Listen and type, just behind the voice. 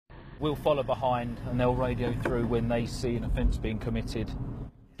We'll follow behind and they'll radio through when they see an offence being committed.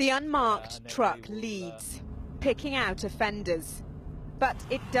 The unmarked truck leads, picking out offenders. But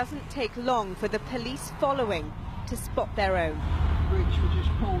it doesn't take long for the police following to spot their own. Rich, we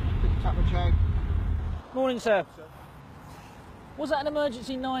just pulled, picked up a jag. Morning, sir. Was that an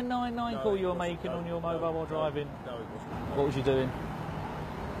emergency 999 call you were making on your mobile while driving? No, it wasn't. What was you doing?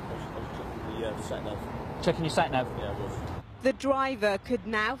 I was checking the sat-nav. Checking your sat-nav? Yeah, I was. The driver could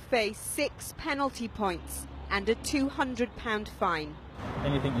now face 6 penalty points and a £200 fine.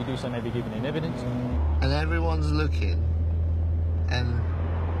 Anything you do so may be given in evidence. And everyone's looking. And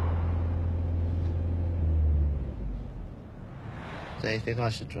do you think I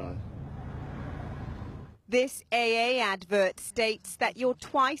should drive? This AA advert states that you're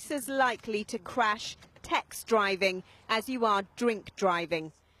twice as likely to crash text driving as you are drink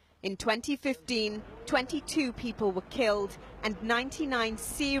driving. In 2015, 22 people were killed and 99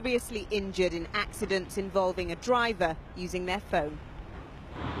 seriously injured in accidents involving a driver using their phone.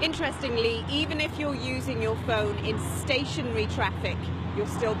 Interestingly, even if you're using your phone in stationary traffic, you're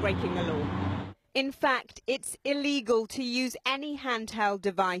still breaking the law. In fact, it's illegal to use any handheld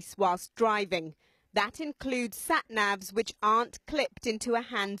device whilst driving. That includes sat-navs which aren't clipped into a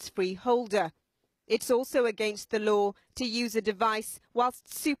hands-free holder. It's also against the law to use a device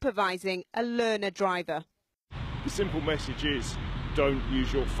whilst supervising a learner driver. The simple message is, don't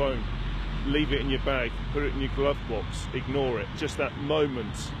use your phone. Leave it in your bag, put it in your glove box, ignore it. Just that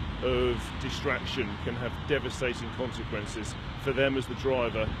moment of distraction can have devastating consequences for them as the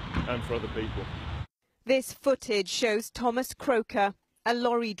driver and for other people. This footage shows Thomas Croker, a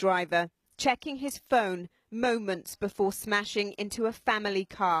lorry driver, checking his phone moments before smashing into a family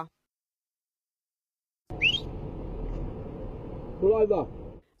car. Pull over.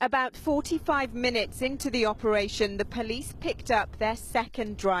 About 45 minutes into the operation, the police picked up their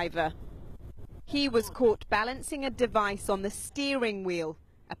second driver. He was caught balancing a device on the steering wheel,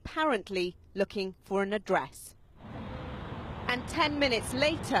 apparently looking for an address. And 10 minutes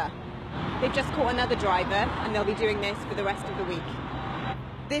later, they've just caught another driver and they'll be doing this for the rest of the week.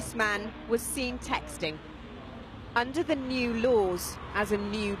 This man was seen texting. Under the new laws, as a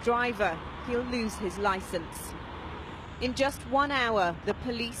new driver, he'll lose his license. In just 1 hour, the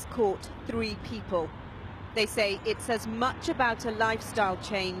police caught 3 people. They say it's as much about a lifestyle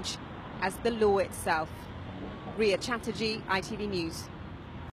change as the law itself. Ria Chatterjee, ITV News.